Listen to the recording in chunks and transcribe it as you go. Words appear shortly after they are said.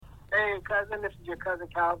your cousin. This is your cousin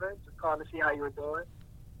Calvin. Just calling to see how you were doing.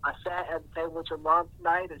 I sat at the table with your mom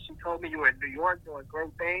tonight, and she told me you were in New York doing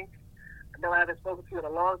great things. I know I haven't spoken to you in a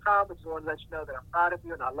long time, but just want to let you know that I'm proud of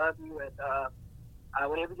you and I love you.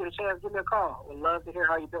 And whenever you get a chance, give me a call. Would love to hear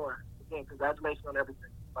how you're doing. Again, congratulations on everything.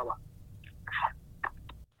 Bye-bye.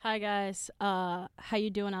 Hi, guys. How you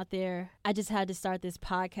doing out there? I just had to start this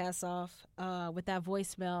podcast off with that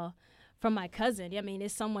voicemail from my cousin. I mean,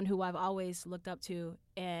 it's someone who I've always looked up to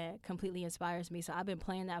and completely inspires me. So I've been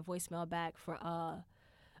playing that voicemail back for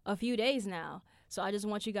a few days now. So I just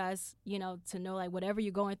want you guys, to know, like, whatever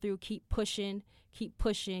you're going through, keep pushing.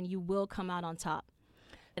 You will come out on top.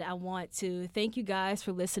 And I want to thank you guys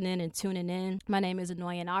for listening and tuning in. My name is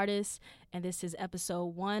Annoying Artist, and this is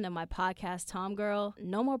episode 1 of my podcast, TOMGIRL.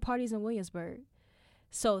 No more parties in Williamsburg.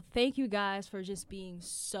 So thank you guys for just being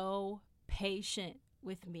so patient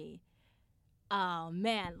with me. Oh,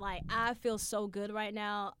 man, like, I feel so good right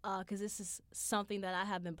now because this is something that I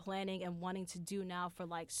have been planning and wanting to do now for,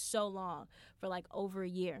 like, so long, for, like, over a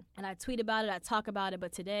year. And I tweet about it, I talk about it,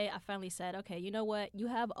 but today I finally said, okay, you know what? You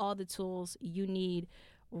have all the tools you need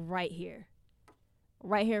right here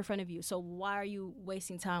in front of you. So why are you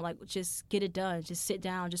wasting time? Like, just get it done. Just sit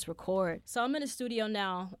down, just record. So I'm in the studio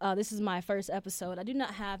now. This is my first episode. I do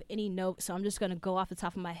not have any notes, so I'm just going to go off the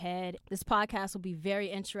top of my head. This podcast will be very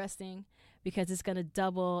interesting because it's going to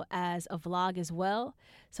double as a vlog as well.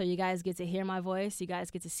 So you guys get to hear my voice. You guys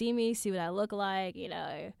get to see me, see what I look like,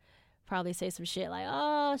 probably say some shit like,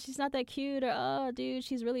 oh, she's not that cute, or oh, dude,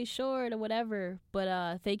 she's really short, or whatever.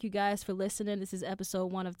 But thank you guys for listening. This is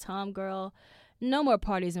episode 1 of TOMGIRL. No more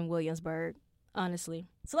parties in Williamsburg, honestly.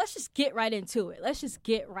 So let's just get right into it. Let's just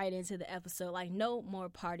get right into the episode. Like, no more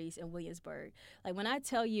parties in Williamsburg. Like, when I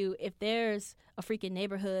tell you, if there's a freaking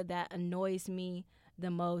neighborhood that annoys me the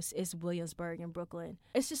most, it's Williamsburg in Brooklyn.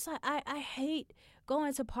 It's just like, I hate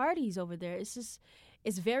going to parties over there.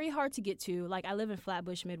 It's very hard to get to. Like, I live in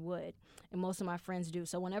Flatbush, Midwood, and most of my friends do.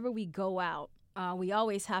 So whenever we go out, we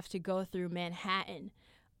always have to go through Manhattan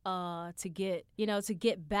to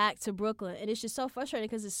get back to Brooklyn. And it's just so frustrating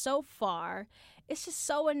because it's so far. It's just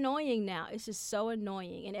so annoying now. It's just so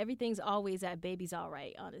annoying. And everything's always at Baby's All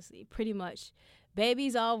Right, honestly. Pretty much.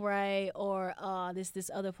 Baby's All Right, or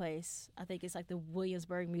this other place. I think it's like the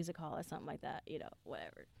Williamsburg Music Hall or something like that,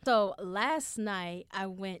 whatever. So last night I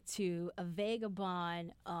went to a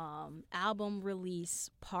Vagabond album release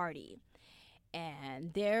party.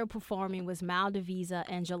 And their performing was Maldivisa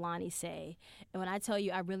and Jelani Say. And when I tell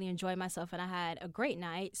you, I really enjoyed myself and I had a great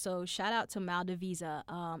night. So shout out to Maldivisa.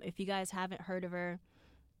 If you guys haven't heard of her,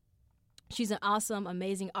 she's an awesome,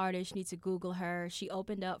 amazing artist. You need to Google her. She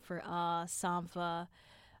opened up for Sampha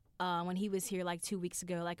when he was here like 2 weeks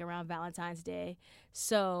ago, like around Valentine's Day.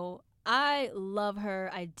 So I love her.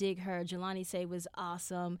 I dig her. Jelani Say was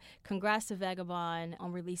awesome. Congrats to Vagabond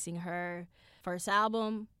on releasing her first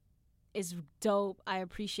album. It's dope. I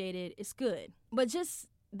appreciate it. It's good. But just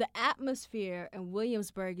the atmosphere in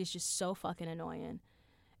Williamsburg is just so fucking annoying.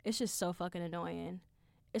 It's just so fucking annoying.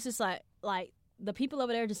 It's just like the people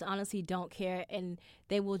over there just honestly don't care, and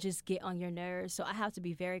they will just get on your nerves. So I have to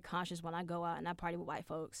be very conscious when I go out and I party with white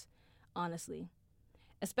folks, honestly.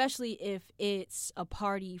 Especially if it's a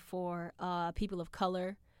party for people of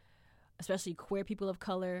color, especially queer people of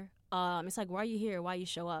color. It's like, why are you here? Why you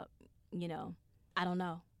show up? I don't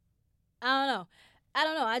know.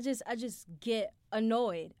 I just get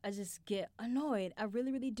annoyed. I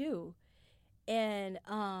really, really do. And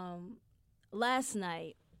last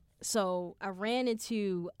night, so I ran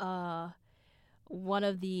into one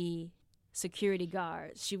of the security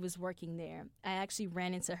guards. She was working there. I actually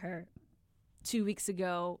ran into her 2 weeks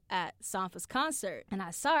ago at Sampha's concert. And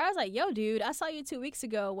I saw her. I was like, yo, dude, I saw you 2 weeks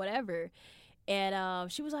ago, whatever.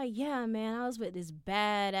 And she was like, yeah, man, I was with this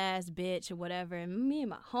badass bitch or whatever. And me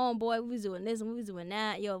and my homeboy, we was doing this and we was doing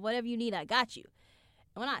that. Yo, whatever you need, I got you.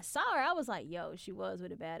 And when I saw her, I was like, yo, she was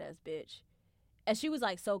with a badass bitch. And she was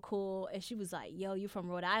like so cool. And she was like, yo, you from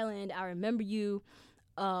Rhode Island. I remember you.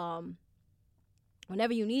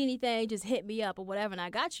 Whenever you need anything, just hit me up or whatever, and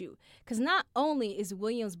I got you. Because not only is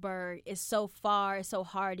Williamsburg is so far, it's so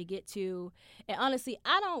hard to get to. And honestly,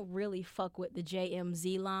 I don't really fuck with the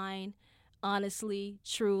JMZ line. Honestly,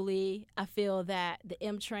 truly, I feel that the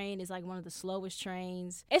M train is like one of the slowest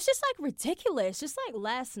trains. It's just like ridiculous. Just like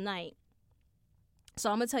last night. So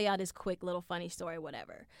I'm going to tell y'all this quick little funny story,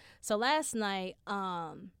 whatever. So last night,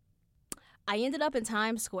 I ended up in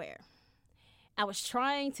Times Square. I was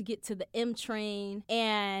trying to get to the M train,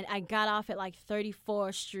 and I got off at like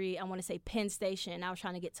 34th Street. I want to say Penn Station. And I was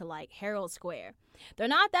trying to get to like Herald Square. They're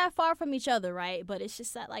not that far from each other, right? But it's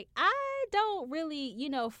just that like I don't really,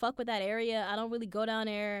 fuck with that area. I don't really go down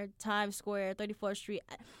there, Times Square, 34th Street.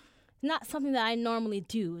 Not something that I normally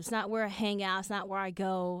do. It's not where I hang out. It's not where I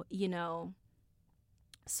go,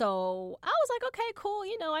 So I was like, okay, cool.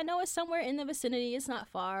 I know it's somewhere in the vicinity. It's not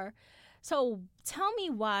far. So tell me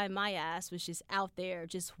why my ass was just out there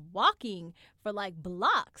just walking for like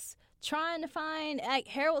blocks trying to find like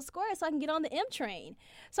Herald Square so I can get on the M train.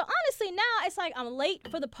 So honestly, now it's like I'm late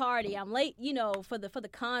for the party. I'm late, for the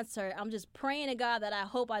concert. I'm just praying to God that I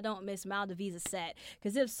hope I don't miss Maldivisa's set.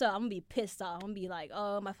 Because if so, I'm going to be pissed off. I'm going to be like,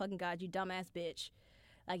 oh my fucking God, you dumbass bitch.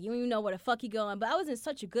 Like, you don't even know where the fuck you going. But I was in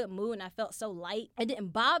such a good mood and I felt so light. It didn't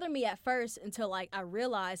bother me at first until, like, I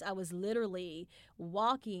realized I was literally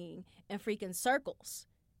walking in freaking circles.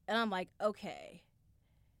 And I'm like, okay.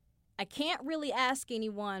 I can't really ask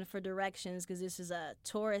anyone for directions because this is a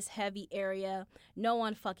tourist-heavy area. No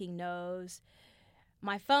one fucking knows.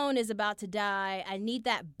 My phone is about to die. I need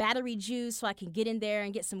that battery juice so I can get in there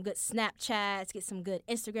and get some good Snapchats, get some good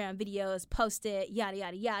Instagram videos, post it, yada,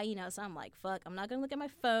 yada, yada, So I'm like, fuck, I'm not going to look at my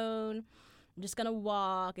phone. I'm just going to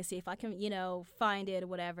walk and see if I can, find it or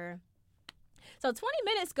whatever. So 20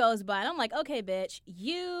 minutes goes by and I'm like, okay, bitch,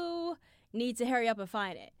 you need to hurry up and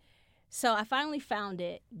find it. So I finally found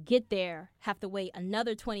it, get there, have to wait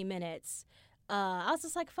another 20 minutes. I was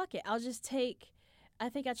just like, fuck it. I'll just take... I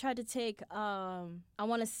think I tried to take, I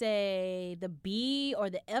want to say the B or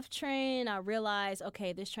the F train. I realized,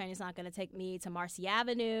 okay, this train is not going to take me to Marcy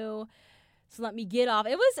Avenue. So let me get off.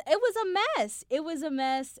 It was a mess. It was a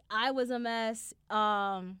mess. I was a mess.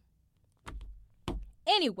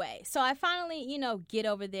 Anyway, so I finally, get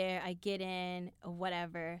over there. I get in,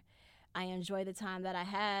 whatever. I enjoy the time that I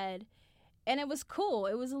had. And it was cool.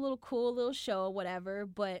 It was a cool little show or whatever.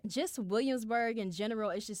 But just Williamsburg in general,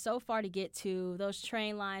 it's just so far to get to. Those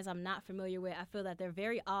train lines I'm not familiar with. I feel that they're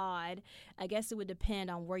very odd. I guess it would depend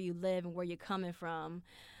on where you live and where you're coming from.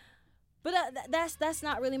 But that's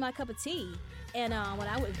not really my cup of tea. And when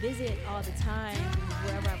I would visit all the time,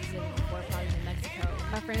 wherever I was living before, probably in Mexico,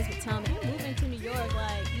 my friends would tell me, you're moving to New York,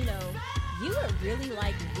 like, you would really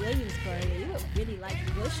like Williamsburg. You would really like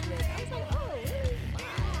Bushwick. I was like, oh, really?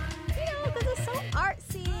 Because it's so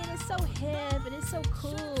artsy and it's so hip and it's so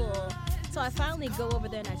cool. So I finally go over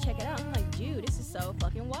there and I check it out. I'm like, dude, this is so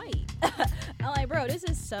fucking white. I'm like, bro, this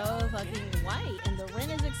is so fucking white. And the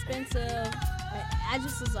rent is expensive. I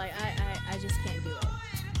just was like, I just can't do it.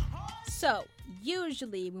 So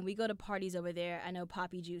usually when we go to parties over there, I know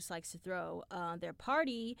Poppy Juice likes to throw their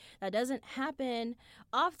party. That doesn't happen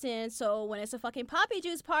often. So when it's a fucking Poppy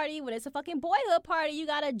Juice party, when it's a fucking boyhood party, you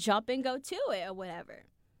gotta jump and go to it or whatever.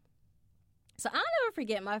 So I'll never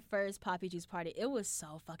forget my first Poppy Juice party. It was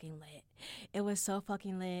so fucking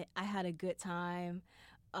lit. I had a good time.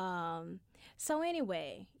 So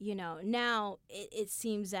anyway, now it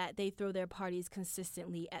seems that they throw their parties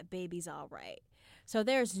consistently at Baby's All Right. So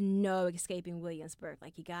there's no escaping Williamsburg.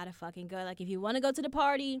 Like, you gotta fucking go. Like, if you want to go to the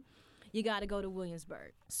party, you gotta go to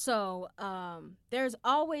Williamsburg. So there's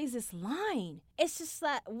always this line. It's just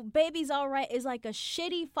that Baby's All Right is like a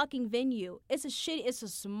shitty fucking venue. It's a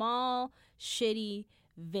small, shitty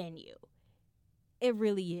venue. It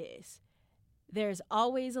really is. There's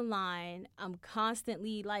always a line. I'm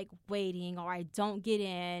constantly like waiting, or I don't get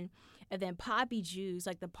in. And then Poppy Juice,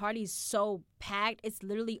 like, the party's so packed, it's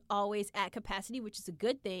literally always at capacity, which is a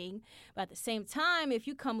good thing. But at the same time, if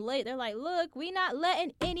you come late, they're like, look, we not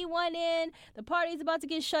letting anyone in. The party's about to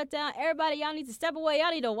get shut down. Everybody, y'all need to step away.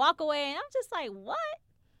 Y'all need to walk away. And I'm just like, what?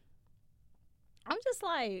 I'm just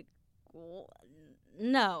like,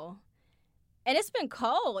 no. And it's been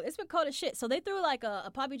cold. It's been cold as shit. So they threw like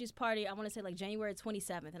a Poppy Juice party, I want to say like January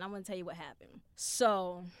 27th. And I'm going to tell you what happened.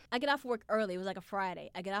 So I get off work early. It was like a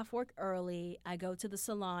Friday. I get off work early. I go to the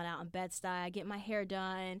salon out in Bed-Stuy. I get my hair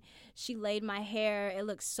done. She laid my hair. It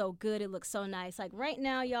looks so good. It looks so nice. Like right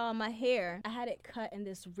now, y'all, my hair, I had it cut in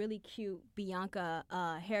this really cute Bianca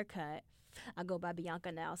haircut. I go by Bianca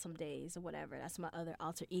now some days or whatever. That's my other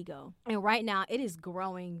alter ego. And right now, it is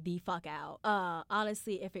growing the fuck out.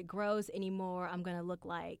 Honestly, if it grows anymore, I'm going to look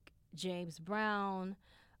like James Brown,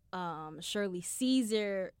 Shirley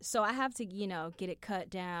Caesar. So I have to, get it cut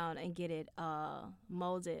down and get it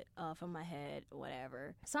molded from my head or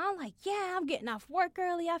whatever. So I'm like, yeah, I'm getting off work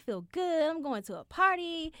early. I feel good. I'm going to a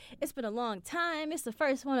party. It's been a long time. It's the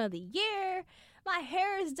first one of the year. My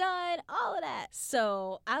hair is done, all of that.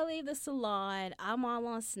 So I leave the salon. I'm all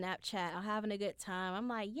on Snapchat. I'm having a good time. I'm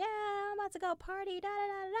like, yeah, I'm about to go party, da da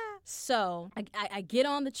da da. So I get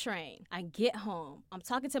on the train. I get home. I'm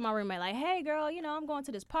talking to my roommate like, hey girl, you know, I'm going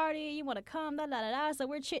to this party. You want to come? Da da da da. So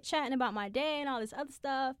we're chit-chatting about my day and all this other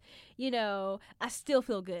stuff. You know, I still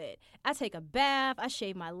feel good. I take a bath. I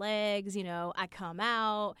shave my legs. You know, I come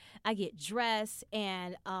out. I get dressed,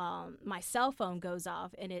 and my cell phone goes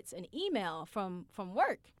off, and it's an email from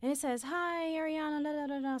work, and it says, hi Ariana, da da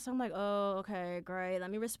da da. So I'm like, oh, okay, great, let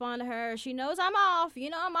me respond to her. She knows I'm off, you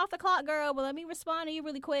know, I'm off the clock, girl, but let me respond to you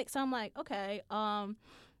really quick. So I'm like, okay, I'm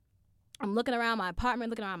looking around my apartment,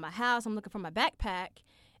 looking around my house, I'm looking for my backpack,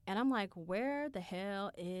 and I'm like, where the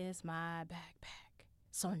hell is my backpack?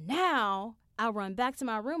 So now I run back to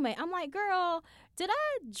my roommate. I'm like, girl, did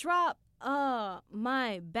I drop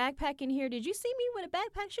my backpack in here? Did you see me with a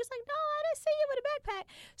backpack? She was like, no, I didn't see you with a backpack.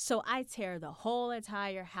 So I tear the whole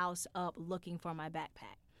entire house up looking for my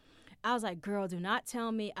backpack. I was like, girl, do not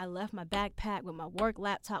tell me I left my backpack with my work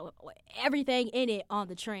laptop, with everything in it on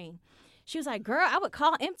the train. She was like, girl, I would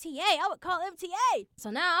call MTA.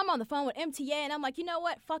 So now I'm on the phone with MTA, and I'm like, you know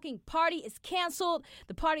what? Fucking party is canceled.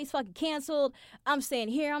 The party's fucking canceled. I'm staying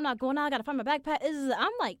here. I'm not going out. I got to find my backpack.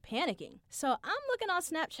 I'm like panicking. So I'm looking on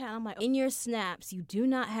Snapchat. I'm like, in your snaps, you do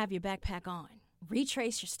not have your backpack on.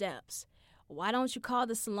 Retrace your steps. Why don't you call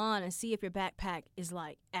the salon and see if your backpack is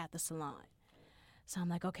like at the salon? So I'm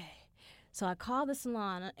like, okay. So I called the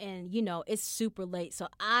salon, and, you know, it's super late. So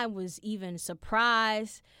I was even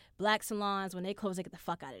surprised. Black salons, when they close, they get the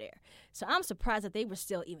fuck out of there. So I'm surprised that they were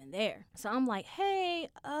still even there. So I'm like, hey,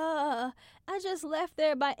 I just left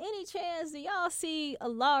there. By any chance, do y'all see a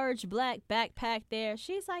large black backpack there?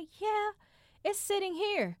 She's like, yeah, it's sitting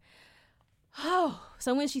here. Oh,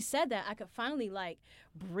 so when she said that, I could finally, like,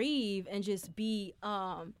 breathe and just be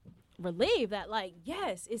relieved that, like,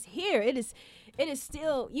 yes, it's here. It is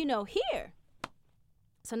still, you know, here.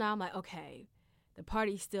 So now I'm like, okay, the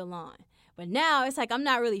party's still on. But now it's like I'm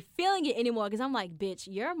not really feeling it anymore, because I'm like, bitch,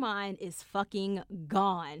 your mind is fucking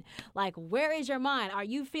gone. Like, where is your mind? Are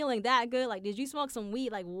you feeling that good? Like, did you smoke some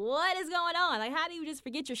weed? Like, what is going on? Like, how do you just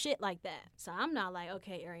forget your shit like that? So I'm not like,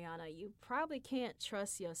 okay, Ariana, you probably can't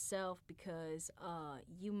trust yourself, because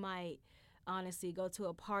you might honestly go to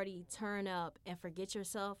a party, turn up, and forget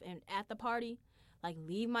yourself, and at the party, like,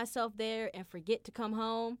 leave myself there and forget to come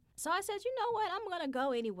home. So I said, you know what? I'm going to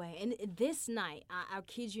go anyway. And this night, I'll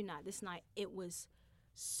kid you not, this night, it was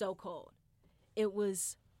so cold. It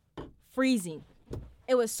was freezing.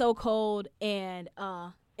 It was so cold, and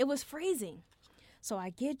it was freezing. So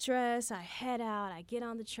I get dressed, I head out, I get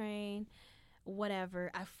on the train,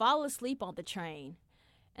 whatever. I fall asleep on the train.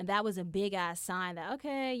 And that was a big-ass sign that,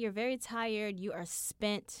 okay, you're very tired, you are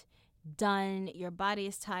spent, done, your body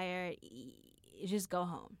is tired, just go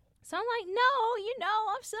home. So I'm like, no, you know,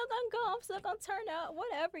 I'm still gonna go. I'm still gonna turn up,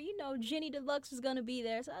 whatever. You know, Jenny Deluxe was gonna be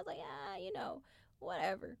there. So I was like, you know,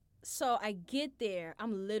 whatever. So I get there.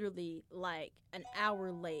 I'm literally like an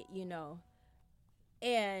hour late, you know.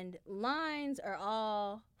 And lines are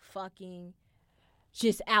all fucking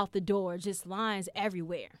just out the door, just lines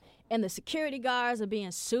everywhere. And the security guards are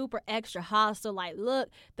being super extra hostile. Like, look,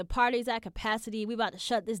 the party's at capacity. We about to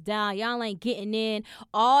shut this down. Y'all ain't getting in.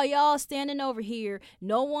 All y'all standing over here.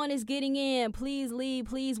 No one is getting in. Please leave.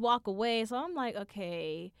 Please walk away. So I'm like,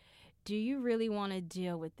 okay, do you really want to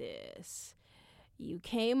deal with this? You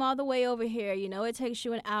came all the way over here. You know it takes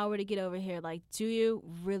you an hour to get over here. Like, do you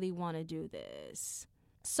really want to do this?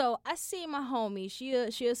 So I see my homie. She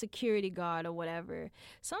a security guard or whatever.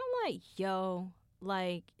 So I'm like, yo,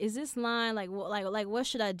 like, is this line, like what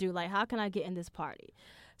should I do? Like, how can I get in this party?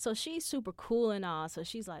 So she's super cool and all. So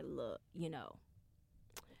she's like, look, you know,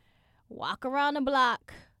 walk around the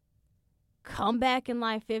block, come back in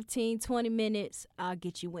like 15, 20 minutes, I'll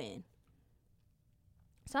get you in.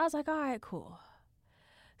 So I was like, all right, cool.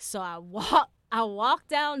 So I walked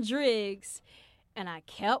down Driggs, and I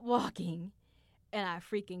kept walking, and I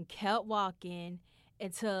freaking kept walking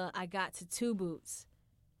until I got to Two Boots.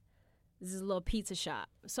 This is a little pizza shop.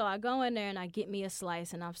 So I go in there and I get me a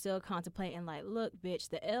slice, and I'm still contemplating, like, look, bitch,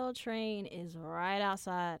 the L train is right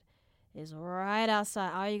outside. It's right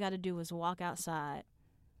outside. All you got to do is walk outside,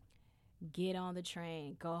 get on the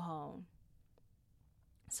train, go home.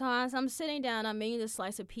 So as I'm sitting down, I'm eating this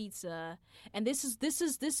slice of pizza, and this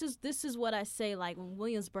is what I say, like, when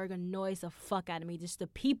Williamsburg annoys the fuck out of me, just the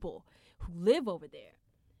people who live over there.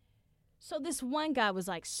 So this one guy was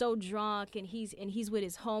like so drunk, and he's with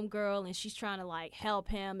his homegirl, and she's trying to like help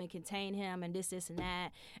him and contain him and this and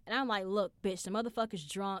that. And I'm like, look, bitch, the motherfucker's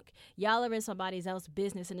drunk. Y'all are in somebody else's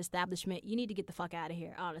business and establishment. You need to get the fuck out of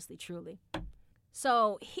here, honestly, truly.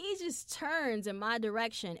 So he just turns in my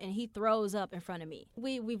direction and he throws up in front of me.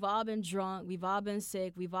 We've all been drunk. We've all been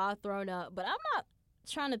sick. We've all thrown up. But I'm not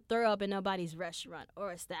trying to throw up in nobody's restaurant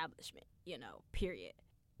or establishment, period.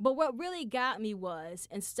 But what really got me was,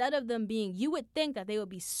 instead of them being, you would think that they would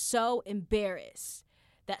be so embarrassed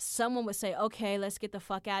that someone would say, okay, let's get the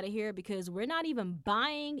fuck out of here because we're not even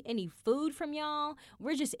buying any food from y'all.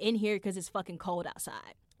 We're just in here because it's fucking cold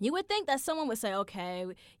outside. You would think that someone would say, okay,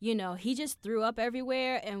 he just threw up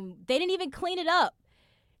everywhere and they didn't even clean it up.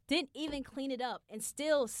 And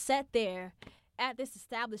still sat there at this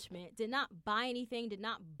establishment, did not buy anything, did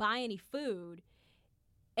not buy any food,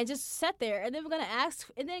 and just sat there. And then gonna ask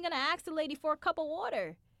the lady for a cup of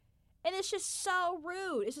water. And it's just so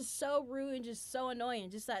rude. It's just so rude and just so annoying.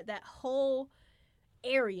 Just that whole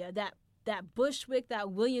area, that Bushwick,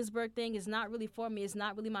 that Williamsburg thing is not really for me. It's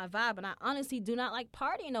not really my vibe. And I honestly do not like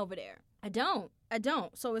partying over there. I don't.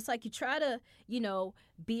 So it's like you try to,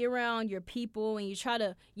 be around your people and you try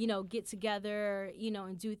to, get together,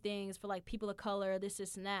 and do things for like people of color, this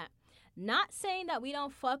and that. Not saying that we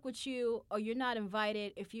don't fuck with you or you're not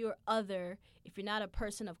invited if you're other, if you're not a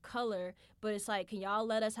person of color, but it's like, can y'all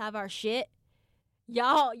let us have our shit?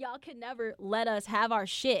 Y'all can never let us have our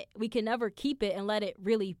shit. We can never keep it and let it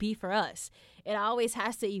really be for us. It always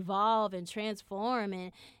has to evolve and transform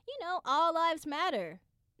and, all lives matter.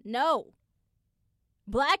 No.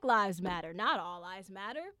 Black lives matter, not all lives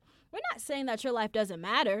matter. We're not saying that your life doesn't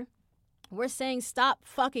matter. We're saying stop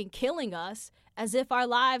fucking killing us as if our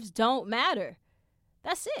lives don't matter.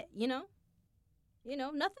 That's it, nothing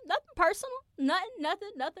personal,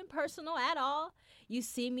 nothing personal at all. You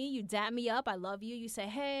see me, you dap me up, I love you. You say,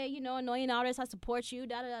 hey, annoying artist, I support you,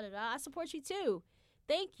 da da da da. I support you too.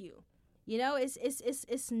 Thank you.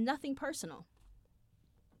 It's nothing personal.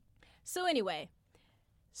 So anyway,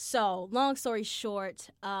 long story short,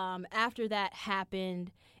 after that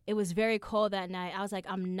happened, it was very cold that night. I was like,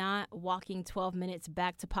 I'm not walking 12 minutes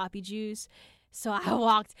back to Poppy Juice. So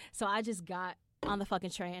I just got on the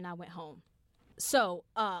fucking train and I went home. So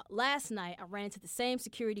last night I ran into the same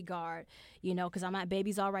security guard, because I'm at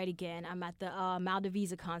Baby's All Right Again. I'm at the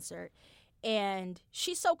Maldivisa concert. And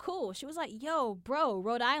she's so cool. She was like, yo, bro,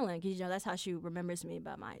 Rhode Island. Because, that's how she remembers me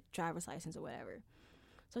by my driver's license or whatever.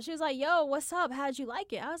 So she was like, yo, what's up? How'd you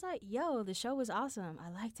like it? I was like, yo, the show was awesome. I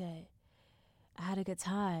liked it. I had a good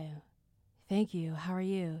time. Thank you. How are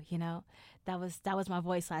you? That was my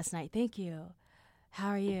voice last night. Thank you. How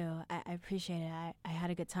are you? I appreciate it. I had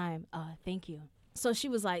a good time. Thank you. So she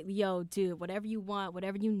was like, yo, dude, whatever you want,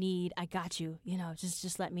 whatever you need, I got you.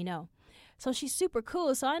 Just let me know. So she's super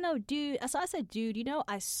cool. So I know, dude. So I said, dude,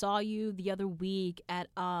 I saw you the other week at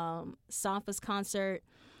Sanfa's concert.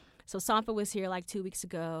 So Sanfa was here like 2 weeks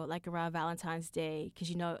ago, like around Valentine's Day, because,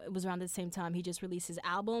 it was around the same time he just released his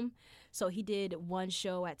album. So he did one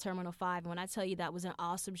show at Terminal 5. And when I tell you that was an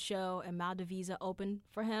awesome show and Maldivisa opened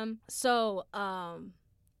for him. So,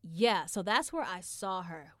 so that's where I saw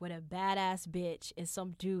her with a badass bitch and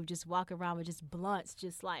some dude just walking around with just blunts,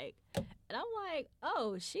 just like, and I'm like,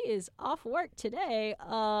 oh, she is off work today.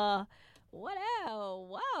 What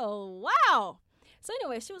else? Wow. So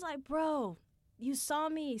anyway, she was like, bro, you saw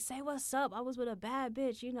me, say what's up. I was with a bad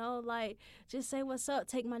bitch, just say what's up.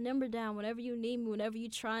 Take my number down whenever you need me, whenever you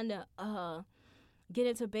trying to get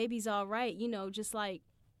into Baby's All Right, just like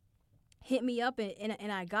hit me up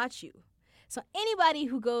and I got you. So anybody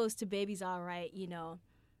who goes to Baby's All Right,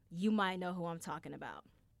 you might know who I'm talking about.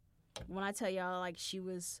 When I tell y'all, like, she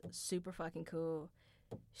was super fucking cool.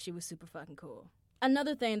 She was super fucking cool.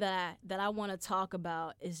 Another thing that I want to talk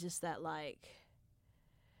about is just that, like,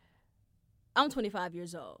 I'm 25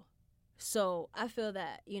 years old. So I feel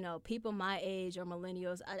that, people my age or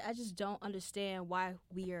millennials, I just don't understand why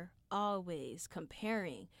we are always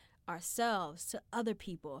comparing ourselves to other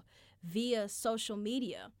people via social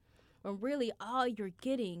media, when really all you're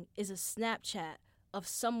getting is a Snapchat of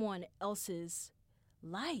someone else's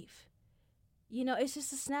life. It's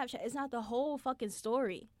just a Snapchat. It's not the whole fucking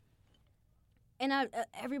story. And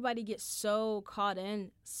everybody gets so caught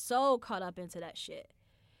up into that shit.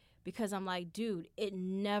 Because I'm like, dude, it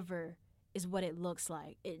never is what it looks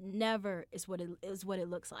like. It never is what it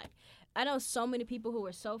looks like. I know so many people who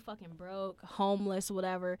are so fucking broke, homeless,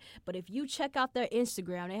 whatever. But if you check out their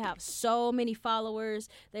Instagram, they have so many followers.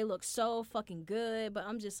 They look so fucking good. But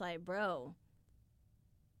I'm just like, bro,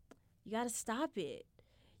 you got to stop it.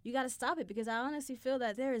 You got to stop it, because I honestly feel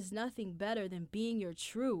that there is nothing better than being your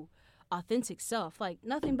true, authentic self. Like,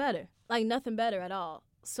 nothing better. Like, nothing better at all.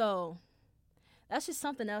 So that's just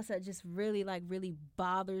something else that just really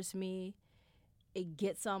bothers me. It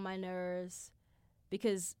gets on my nerves.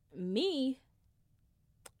 Because me,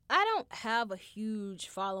 I don't have a huge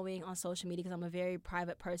following on social media because I'm a very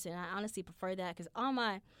private person. I honestly prefer that because all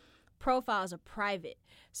my profiles are private.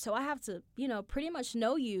 So I have to, pretty much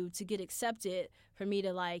know you to get accepted for me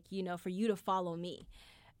to for you to follow me.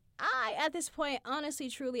 At this point, honestly,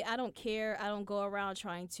 truly, I don't care. I don't go around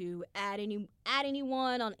trying to add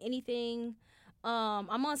anyone on anything.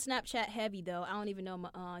 I'm on Snapchat heavy though. I don't even know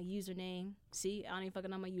my username. See, I don't even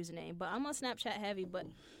fucking know my username. But I'm on Snapchat heavy. But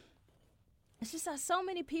it's just that so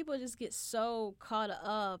many people just get so caught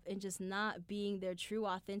up in just not being their true,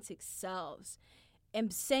 authentic selves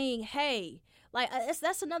and saying, hey,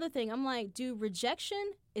 that's another thing. I'm like, dude,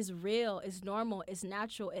 rejection is real, it's normal, it's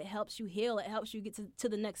natural, it helps you heal, it helps you get to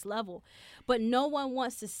the next level. But no one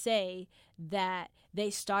wants to say that they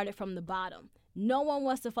started from the bottom. No one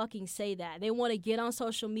wants to fucking say that. They want to get on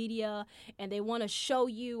social media and they want to show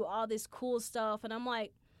you all this cool stuff. And I'm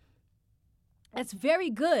like, that's very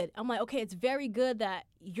good. I'm like, okay, it's very good that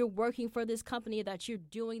you're working for this company, that you're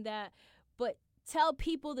doing that. But tell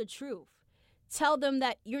people the truth. Tell them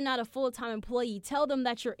that you're not a full-time employee. Tell them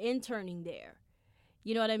that you're interning there.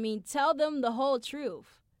 You know what I mean? Tell them the whole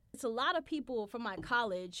truth. It's a lot of people from my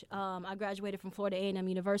college. I graduated from Florida A&M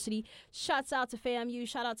University. Shouts out to FAMU.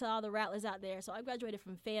 Shout out to all the Rattlers out there. So I graduated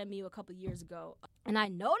from FAMU a couple years ago. And I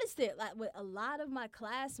noticed it like with a lot of my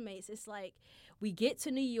classmates. It's like we get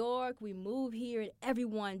to New York, we move here, and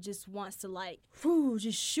everyone just wants to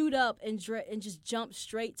just shoot up and just jump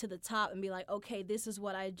straight to the top and be like, okay, this is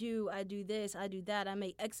what I do. I do this, I do that. I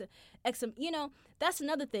make X. That's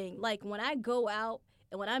another thing. Like when I go out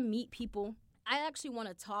and when I meet people, I actually want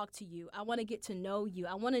to talk to you. I want to get to know you.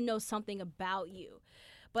 I want to know something about you.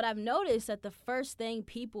 But I've noticed that the first thing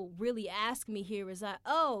people really ask me here is like,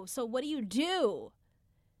 oh, so what do you do?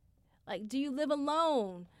 Like, do you live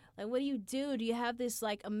alone? Like, what do you do? Do you have this,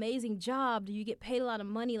 amazing job? Do you get paid a lot of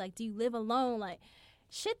money? Like, do you live alone? Like,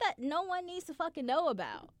 shit that no one needs to fucking know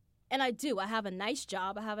about. And I do. I have a nice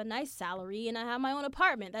job. I have a nice salary. And I have my own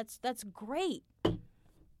apartment. That's great.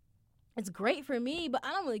 It's great for me, but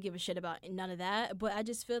I don't really give a shit about none of that. But I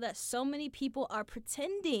just feel that so many people are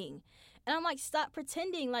pretending. And I'm like, stop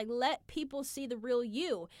pretending. Like, let people see the real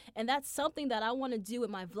you. And that's something that I want to do with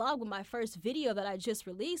my vlog. With my first video that I just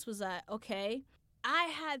released was that, okay, I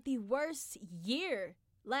had the worst year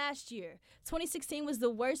last year. 2016 was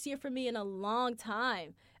the worst year for me in a long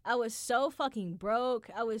time. I was so fucking broke.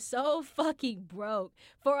 For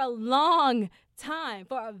a long time,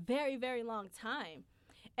 for a very, very long time.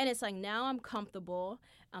 And it's like now I'm comfortable,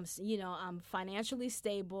 I'm financially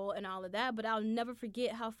stable and all of that, but I'll never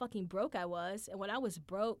forget how fucking broke I was. And when I was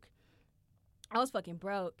broke, I was fucking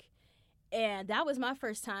broke. And that was my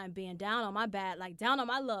first time being down on my down on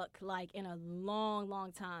my luck, in a long,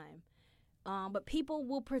 long time. But people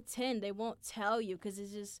will pretend, they won't tell you because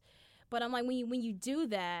it's just, but I'm like, when you do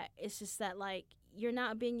that, it's just that you're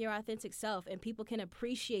not being your authentic self and people can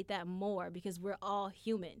appreciate that more because we're all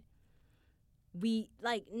human. We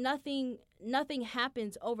nothing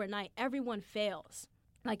happens overnight. Everyone fails.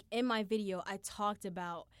 In my video, I talked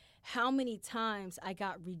about how many times I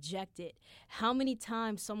got rejected, how many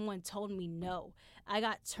times someone told me no. I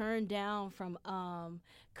got turned down from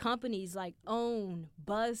companies like OWN,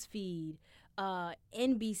 BuzzFeed,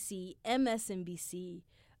 NBC, MSNBC.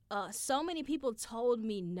 So many people told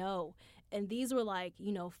me no. And these were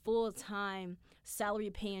full-time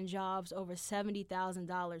salary-paying jobs over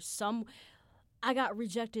 $70,000. I got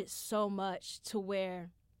rejected so much to where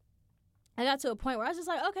I got to a point where I was just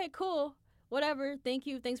like, okay, cool, whatever, thank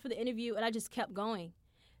you, thanks for the interview, and I just kept going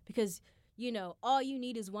because, all you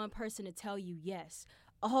need is one person to tell you yes.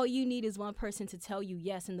 All you need is one person to tell you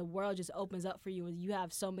yes, and the world just opens up for you and you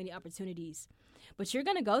have so many opportunities. But you're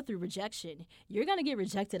going to go through rejection. You're going to get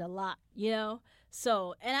rejected a lot,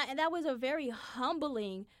 So, and that was a very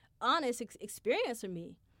humbling, honest experience for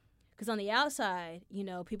me. Because on the outside,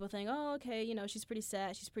 people think, oh, okay, she's pretty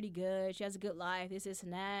sad, she's pretty good, she has a good life, this,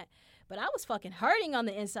 and that. But I was fucking hurting on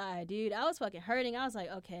the inside, dude. I was fucking hurting. I was like,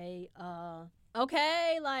 okay, damn,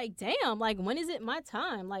 when is it my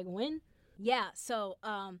time? When? Yeah, so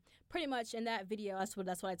pretty much in that video,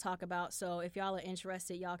 that's what I talk about. So if y'all are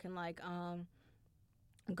interested, y'all can,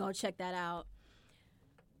 go check that out.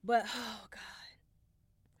 But, oh, God.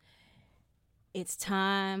 It's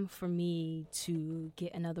time for me to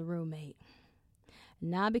get another roommate.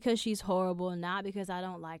 Not because she's horrible, not because I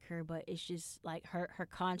don't like her, but it's just her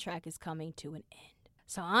contract is coming to an end.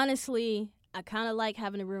 So honestly, I kind of like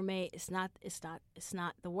having a roommate. It's not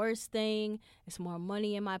the worst thing. It's more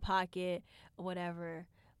money in my pocket or whatever.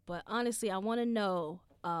 But honestly, I want to know,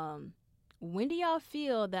 when do y'all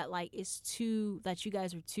feel that that you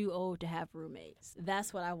guys are too old to have roommates?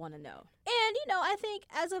 That's what I want to know. And I think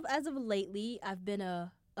as of lately, I've been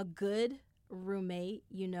a good roommate.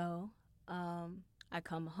 I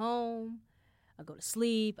come home, I go to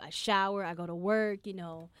sleep, I shower, I go to work.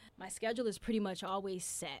 My schedule is pretty much always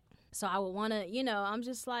set. So I would want to, I'm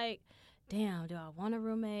just like, damn, do I want a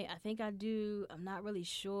roommate? I think I do. I'm not really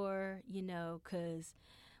sure, because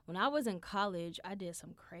when I was in college, I did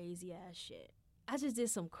some crazy ass shit. I just did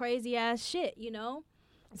some crazy ass shit,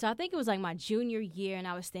 So I think it was like my junior year, and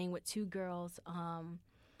I was staying with two girls.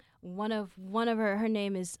 One of her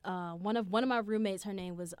name is one of my roommates. Her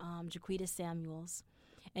name was Jaquita Samuels.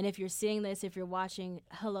 And if you're seeing this, if you're watching,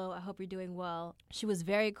 hello, I hope you're doing well. She was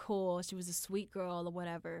very cool. She was a sweet girl or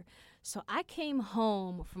whatever. So I came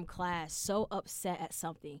home from class so upset at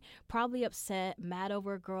something, probably upset, mad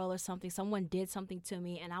over a girl or something. Someone did something to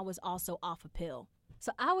me, and I was also off a pill.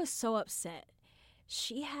 So I was so upset.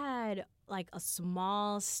 She had like a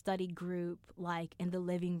small study group like in the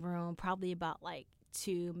living room, probably about like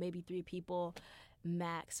 2, maybe 3 people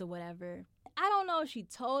max or whatever. I don't know if she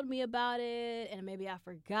told me about it and maybe I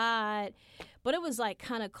forgot, but it was like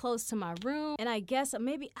kind of close to my room. And I guess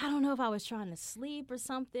maybe, I don't know if I was trying to sleep or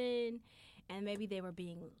something, and maybe they were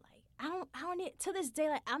being like, I don't, to this day,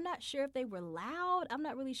 like, I'm not sure if they were loud. I'm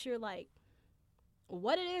not really sure like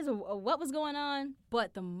what it is or what was going on.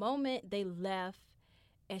 But the moment they left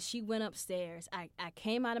and she went upstairs, I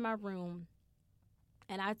came out of my room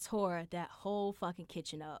and I tore that whole fucking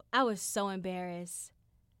kitchen up. I was so embarrassed.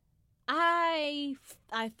 I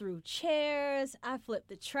threw chairs. I flipped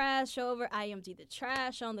the trash over. I emptied the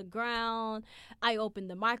trash on the ground. I opened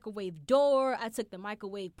the microwave door. I took the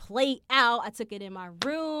microwave plate out. I took it in my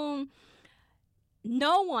room.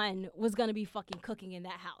 No one was gonna be fucking cooking in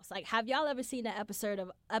that house. Like, have y'all ever seen that episode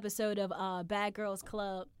of Bad Girls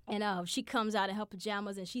Club? And she comes out in her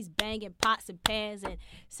pajamas and she's banging pots and pans and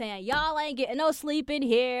saying, "Y'all ain't getting no sleep in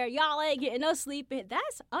here. Y'all ain't getting no sleep in."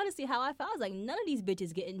 That's honestly how I felt. I was like, none of these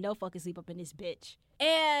bitches getting no fucking sleep up in this bitch.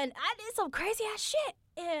 And I did some crazy ass shit.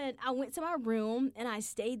 And I went to my room and I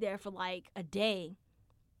stayed there for like a day.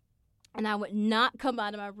 And I would not come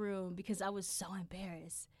out of my room because I was so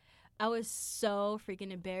embarrassed. I was so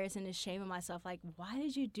freaking embarrassed and ashamed of myself. Like, why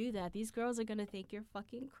did you do that? These girls are going to think you're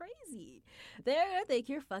fucking crazy. They're going to think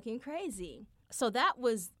you're fucking crazy. So that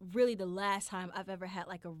was really the last time I've ever had,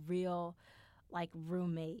 like, a real, like,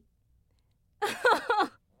 roommate. And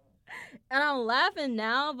I'm laughing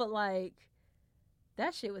now, but, like,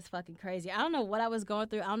 that shit was fucking crazy. I don't know what I was going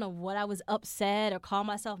through. I don't know what I was upset or call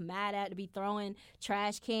myself mad at to be throwing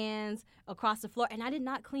trash cans across the floor. And I did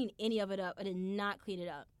not clean any of it up. I did not clean it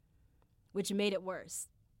up, which made it worse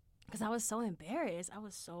because I was so embarrassed. I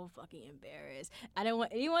was so fucking embarrassed. I didn't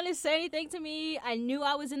want anyone to say anything to me. I knew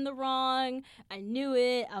I was in the wrong. I knew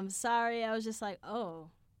it. I'm sorry. I was just like,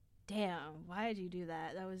 oh, damn, why did you do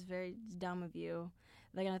that? That was very dumb of you.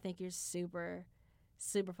 They're going to think you're super,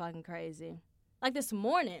 super fucking crazy. Like this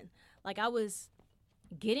morning, like I was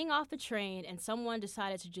getting off the train and someone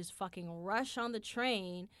decided to just fucking rush on the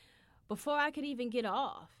train before I could even get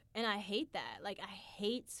off. And I hate that. Like, I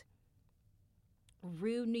hate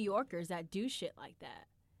rude New Yorkers that do shit like that.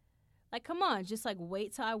 Like, come on, just like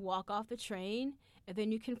wait till I walk off the train and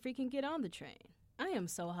then you can freaking get on the train. I am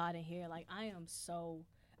so hot in here. Like, I am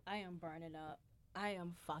burning up. I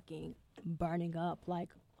am fucking burning up like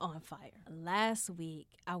on fire. Last week,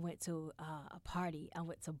 I went to a party. I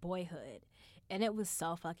went to Boyhood and it was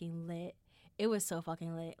so fucking lit. It was so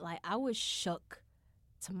fucking lit. Like, I was shook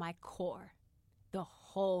to my core the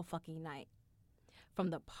whole fucking night. From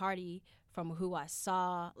the party, from who I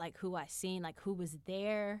saw, like who I seen, like who was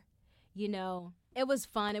there, you know. It was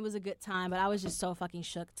fun. It was a good time, but I was just so fucking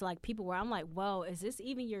shook to like people where I'm like, whoa, is this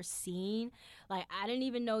even your scene? Like, I didn't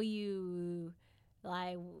even know you.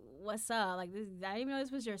 Like, what's up? Like, this, I didn't even know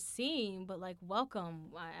this was your scene, but like,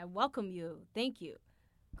 welcome. I welcome you. Thank you.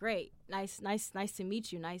 Great. Nice to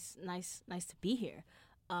meet you. Nice to be here.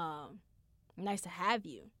 Nice to have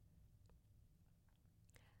you.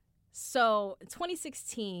 So, in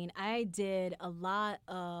 2016, I did a lot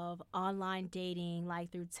of online dating,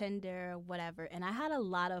 like through Tinder, whatever. And I had a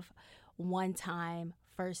lot of one-time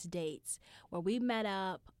first dates where we met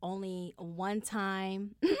up only one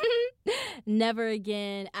time, never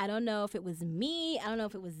again. I don't know if it was me. I don't know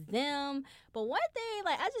if it was them. But one day,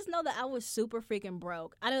 like, I just know that I was super freaking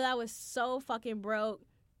broke. I know that I was so fucking broke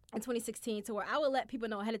in 2016 to where I would let people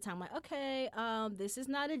know ahead of time, like, okay, this is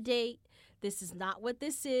not a date. This is not what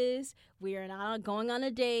this is. We are not going on a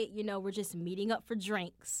date. You know, we're just meeting up for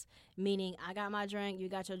drinks. Meaning, I got my drink, you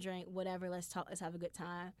got your drink, whatever. Let's talk. Let's have a good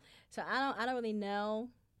time. So I don't really know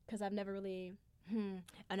because I've never really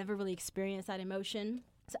experienced that emotion.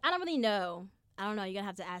 So I don't really know. I don't know. You're going to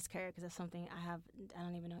have to ask her because that's something I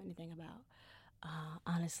don't even know anything about.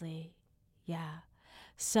 Honestly, yeah.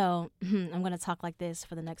 So I'm going to talk like this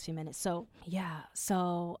for the next few minutes. So, yeah.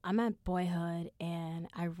 So I'm at Boyhood and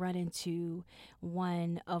I run into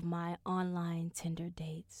one of my online Tinder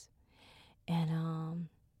dates. And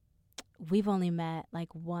we've only met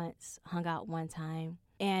like once, hung out one time.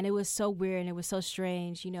 And it was so weird and it was so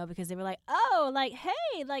strange, because they were like, oh, like,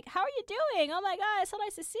 hey, like, how are you doing? Oh, my God, it's so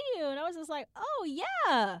nice to see you. And I was just like, oh,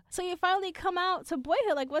 yeah. So you finally come out to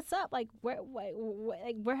Boyhood. Like, what's up? Like,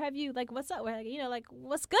 where have you, like, what's up? Like,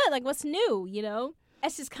 what's good? Like, what's new,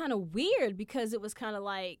 It's just kind of weird because it was kind of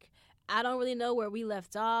like, I don't really know where we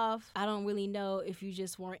left off. I don't really know if you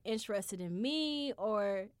just weren't interested in me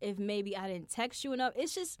or if maybe I didn't text you enough.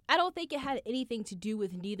 It's just, I don't think it had anything to do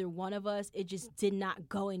with neither one of us. It just did not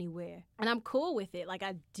go anywhere. And I'm cool with it. Like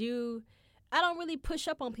I don't really push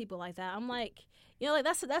up on people like that. I'm like, like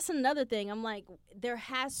that's another thing. I'm like, there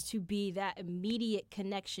has to be that immediate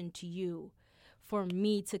connection to you for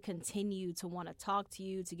me to continue to want to talk to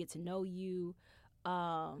you, to get to know you.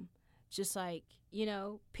 Just like,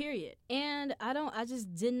 period. And I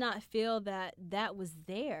just did not feel that was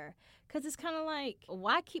there. Because it's kind of like,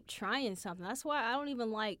 why keep trying something? That's why I don't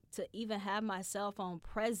even like to even have my cell phone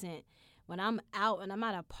present when I'm out and I'm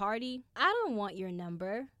at a party. I don't want your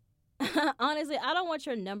number. Honestly, I don't want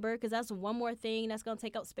your number because that's one more thing that's going to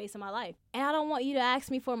take up space in my life. And I don't want you to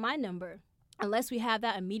ask me for my number. Unless we have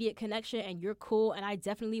that immediate connection and you're cool and I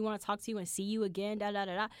definitely want to talk to you and see you again,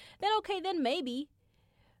 then okay, then maybe.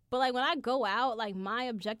 But, like, when I go out, like, my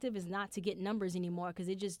objective is not to get numbers anymore because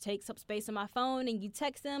it just takes up space on my phone and you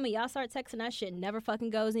text them and y'all start texting. That shit never fucking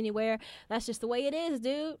goes anywhere. That's just the way it is,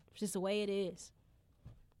 dude. It's just the way it is.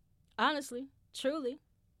 Honestly. Truly.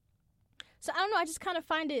 So, I don't know. I just kind of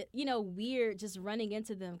find it, weird just running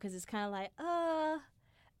into them because it's kind of like, I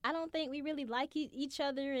don't think we really like each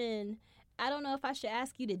other and I don't know if I should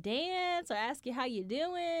ask you to dance or ask you how you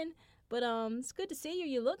doing. But it's good to see you.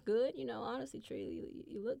 You look good, honestly, truly,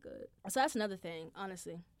 you look good. So that's another thing,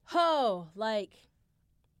 honestly. Like,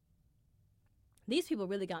 these people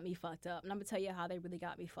really got me fucked up. And I'm going to tell you how they really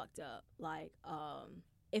got me fucked up. Like,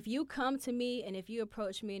 if you come to me and if you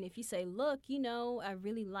approach me and if you say, look, I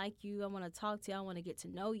really like you. I want to talk to you. I want to get to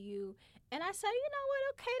know you. And I say, you know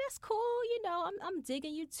what? Okay, that's cool. I'm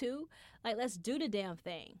digging you too. Like, let's do the damn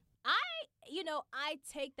thing. I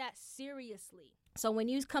take that seriously. So when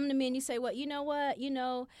you come to me and you say, well,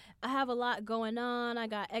 I have a lot going on. I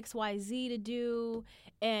got X, Y, Z to do.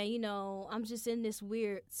 And, I'm just in this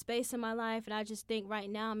weird space in my life. And I just think right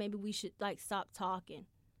now maybe we should, like, stop talking.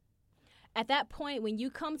 At that point, when you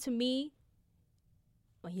come to me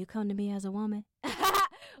as a woman,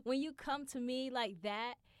 when you come to me like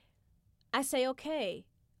that, I say, okay,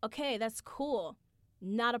 that's cool.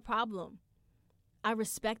 Not a problem. I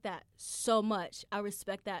respect that so much.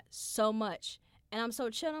 And I'm so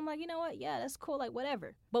chill. I'm like, you know what? Yeah, that's cool. Like,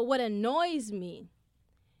 whatever. But what annoys me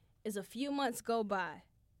is a few months go by.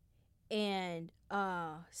 And,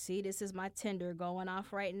 see, this is my Tinder going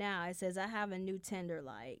off right now. It says I have a new Tinder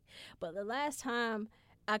light. But the last time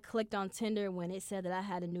I clicked on Tinder when it said that I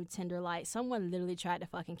had a new Tinder light, someone literally tried to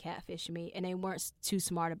fucking catfish me. And they weren't too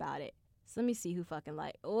smart about it. So let me see who fucking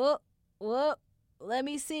like. Whoop. Let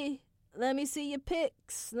me see your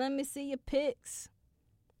pics.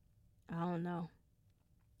 I don't know.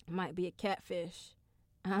 It might be a catfish.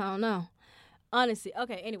 I don't know. Honestly.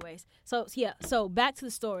 Okay, anyways. So, yeah. So, back to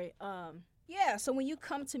the story. So when you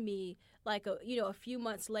come to me, like, a few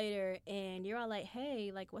months later, and you're all like,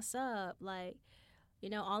 hey, like, what's up? Like,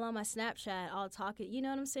 all on my Snapchat, all talking. You know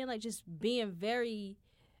what I'm saying? Like, just being very...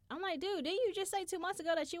 I'm like, dude, didn't you just say 2 months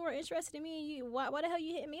ago that you weren't interested in me? Why the hell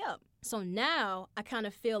you hitting me up? So now I kind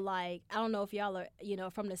of feel like, I don't know if y'all are,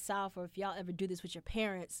 from the South or if y'all ever do this with your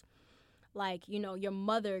parents. Like, your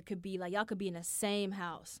mother could be like, y'all could be in the same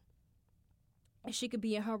house. And she could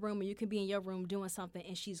be in her room or you could be in your room doing something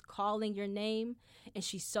and she's calling your name and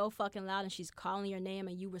she's so fucking loud and she's calling your name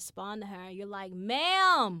and you respond to her and you're like,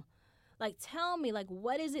 ma'am, like, tell me, like,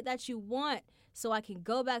 what is it that you want so I can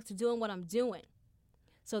go back to doing what I'm doing?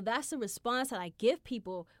 So that's the response that I give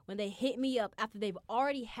people when they hit me up after they've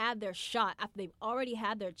already had their shot, after they've already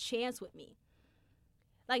had their chance with me.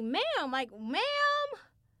 Like, ma'am,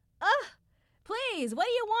 please, what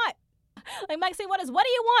do you want? Like Mike say, what do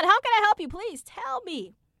you want? How can I help you? Please tell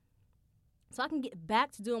me. So I can get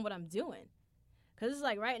back to doing what I'm doing. Because it's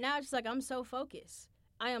like right now, it's just like I'm so focused.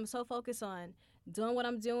 I am so focused on doing what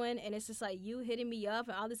I'm doing. And it's just like you hitting me up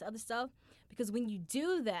and all this other stuff. Because when you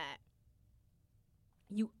do that,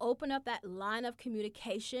 you open up that line of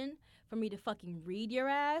communication for me to fucking read your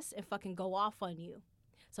ass and fucking go off on you.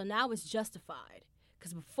 So now it's justified.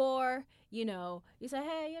 Because before, you know, you say,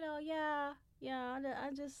 hey, you know, yeah,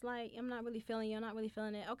 I just like, I'm not really feeling you. I'm not really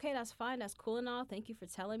feeling it. Okay, that's fine. That's cool and all. Thank you for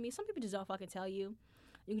telling me. Some people just don't fucking tell you.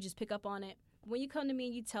 You can just pick up on it. When you come to me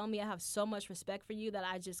and you tell me, I have so much respect for you that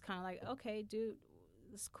I just kind of like, okay, dude,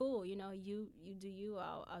 it's cool. You know, you do you,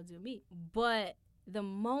 I'll do me. But the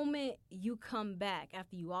moment you come back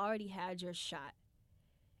after you already had your shot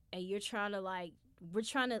and you're trying to like, we're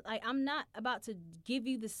trying to like, I'm not about to give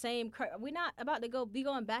you the same, we're not about to be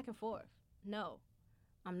going back and forth. No,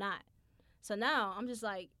 I'm not. So now I'm just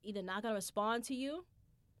like, either not going to respond to you.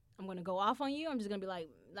 I'm going to go off on you. I'm just going to be like,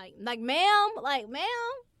 ma'am,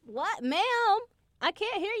 what, ma'am? I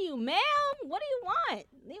can't hear you, ma'am. What do you want?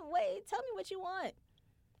 Wait, tell me what you want.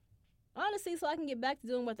 Honestly, so I can get back to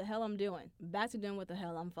doing what the hell I'm doing. Back to doing what the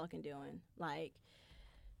hell I'm fucking doing. Like,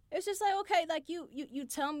 it's just like, okay, like you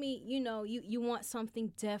tell me, you know, you want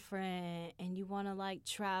something different and you want to like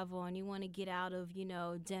travel and you want to get out of, you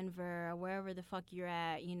know, Denver or wherever the fuck you're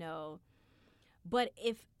at, you know. But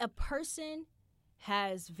if a person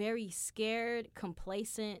has very scared,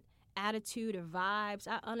 complacent attitude or vibes,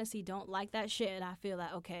 I honestly don't like that shit. And I feel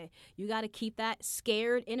like, okay, you got to keep that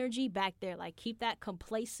scared energy back there. Like, keep that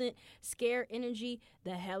complacent, scared energy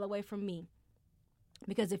the hell away from me.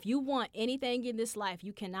 Because if you want anything in this life,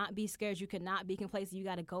 you cannot be scared. You cannot be complacent. You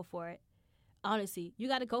got to go for it. Honestly, you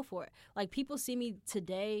got to go for it. Like, people see me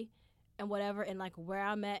today and whatever and, like, where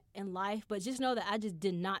I'm at in life. But just know that I just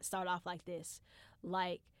did not start off like this.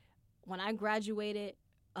 Like, when I graduated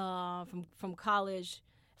from college,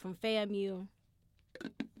 from FAMU,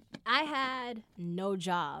 I had no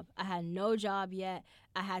job. I had no job yet.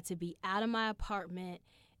 I had to be out of my apartment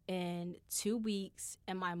in 2 weeks,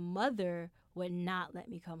 and my mother would not let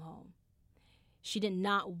me come home. She did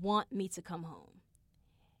not want me to come home.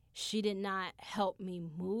 She did not help me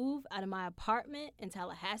move out of my apartment in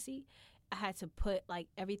Tallahassee. I had to put like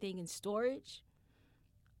everything in storage.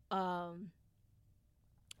 And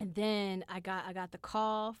then I got the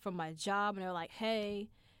call from my job, and they're like, "Hey,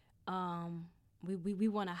 we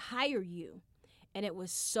want to hire you." And it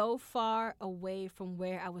was so far away from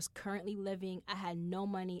where I was currently living. I had no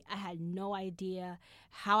money. I had no idea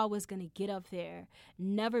how I was going to get up there.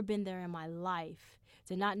 Never been there in my life.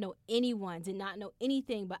 Did not know anyone. Did not know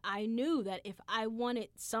anything. But I knew that if I wanted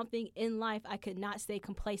something in life, I could not stay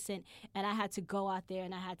complacent. And I had to go out there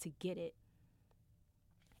and I had to get it.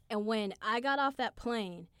 And when I got off that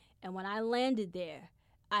plane and when I landed there,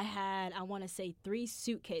 I had, I want to say, 3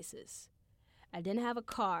 suitcases. I didn't have a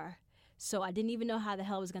car. So I didn't even know how the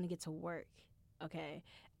hell I was going to get to work, okay?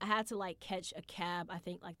 I had to, like, catch a cab, I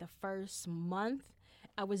think, like, the first month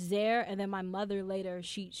I was there. And then my mother later,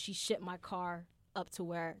 she shipped my car up to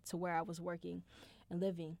where I was working and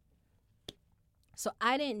living. So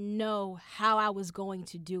I didn't know how I was going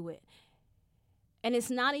to do it. And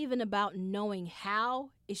it's not even about knowing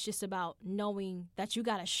how. It's just about knowing that you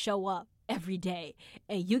got to show up every day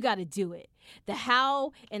and you got to do it. The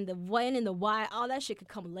how and the when and the why, all that shit could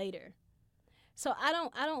come later. So I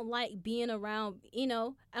don't like being around, you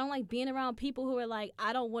know, I don't like being around people who are like,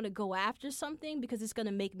 I don't want to go after something because it's going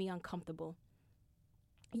to make me uncomfortable.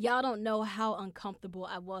 Y'all don't know how uncomfortable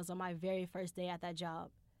I was on my very first day at that job.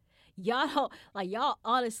 Y'all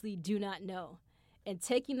honestly do not know. And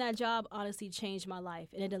taking that job honestly changed my life.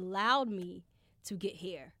 And it allowed me to get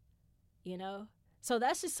here, you know? So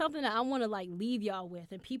that's just something that I want to like leave y'all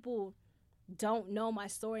with. And people don't know my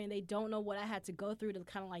story and they don't know what I had to go through to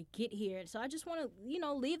kind of like get here. So I just want to, you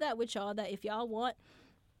know, leave that with y'all, that if y'all want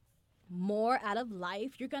more out of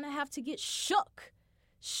life, you're going to have to get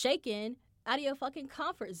shaken out of your fucking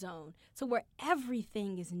comfort zone to where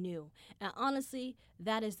everything is new. And honestly,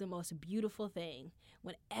 that is the most beautiful thing.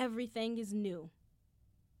 When everything is new.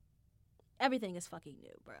 Everything is fucking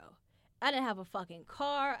new, bro. I didn't have a fucking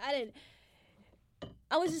car.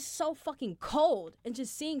 I was just so fucking cold, and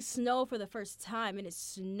just seeing snow for the first time, and it's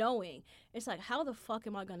snowing. It's like, how the fuck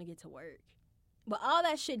am I going to get to work? But all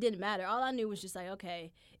that shit didn't matter. All I knew was just like,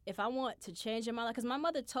 okay, if I want to change in my life, because my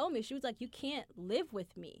mother told me, she was like, you can't live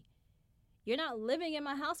with me. You're not living in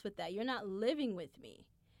my house with that. You're not living with me,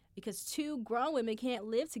 because 2 grown women can't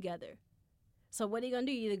live together. So what are you going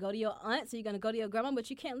to do? You either go to your aunts or you're going to go to your grandma, but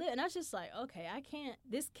you can't live. And I was just like, okay,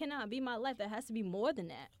 this cannot be my life. There has to be more than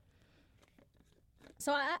that.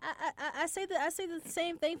 So I say the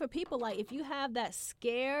same thing for people. Like, if you have that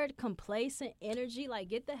scared, complacent energy, like,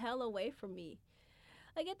 get the hell away from me.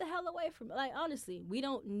 Like, get the hell away from me. Like, honestly, we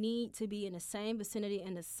don't need to be in the same vicinity,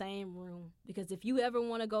 in the same room. Because if you ever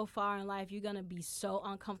want to go far in life, you're going to be so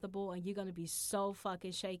uncomfortable and you're going to be so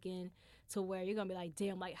fucking shaken to where you're going to be like,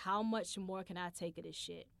 damn, like, how much more can I take of this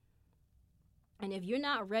shit? And if you're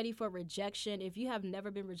not ready for rejection, if you have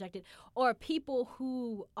never been rejected, or people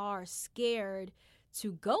who are scared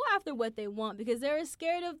to go after what they want because they're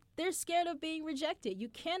scared of being rejected. You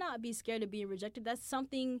cannot be scared of being rejected. That's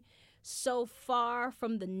something so far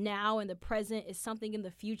from the now and the present. Is something in the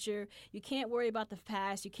future. You can't worry about the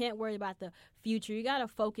past. You can't worry about the future. You got to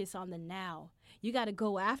focus on the now. You got to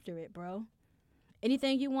go after it, bro.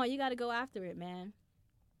 Anything you want, you got to go after it, man.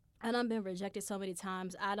 I done been rejected so many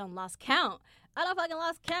times. I done lost count. I done fucking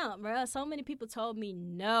lost count, bro. So many people told me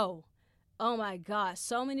no. Oh my God,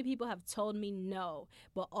 so many people have told me no,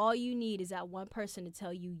 but all you need is that one person to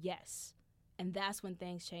tell you yes, and that's when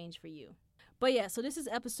things change for you. But yeah, so this is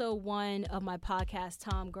episode 1 of my podcast,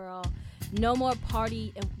 TOMGIRL. No more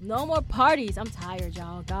parties. I'm tired,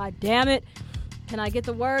 y'all. God damn it. Can I get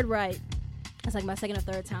the word right? It's like my second or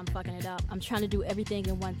third time fucking it up. I'm trying to do everything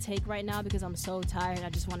in one take right now because I'm so tired. I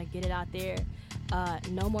just want to get it out there.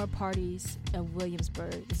 No more parties in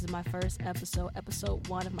Williamsburg. This is my first episode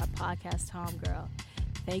 1 of my podcast, TOMGIRL.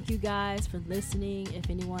 Thank you guys for listening.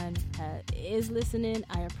 If anyone is listening,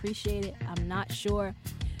 I appreciate it. I'm not sure.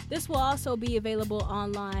 This will also be available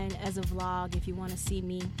online as a vlog if you want to see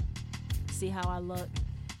me, see how I look,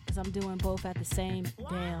 because I'm doing both at the same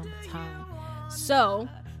damn time. So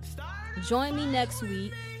join me next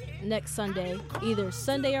week, next Sunday, either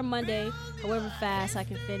Sunday or Monday, however fast I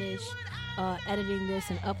can finish editing this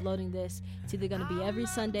and uploading this. It's either going to be every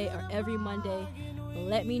Sunday or every Monday.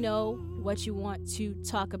 Let me know what you want to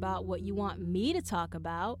talk about, what you want me to talk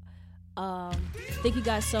about. Thank you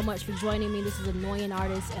guys so much for joining me. This is Annoying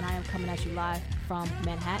Artist, and I am coming at you live from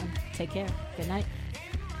Manhattan. Take care. Good night.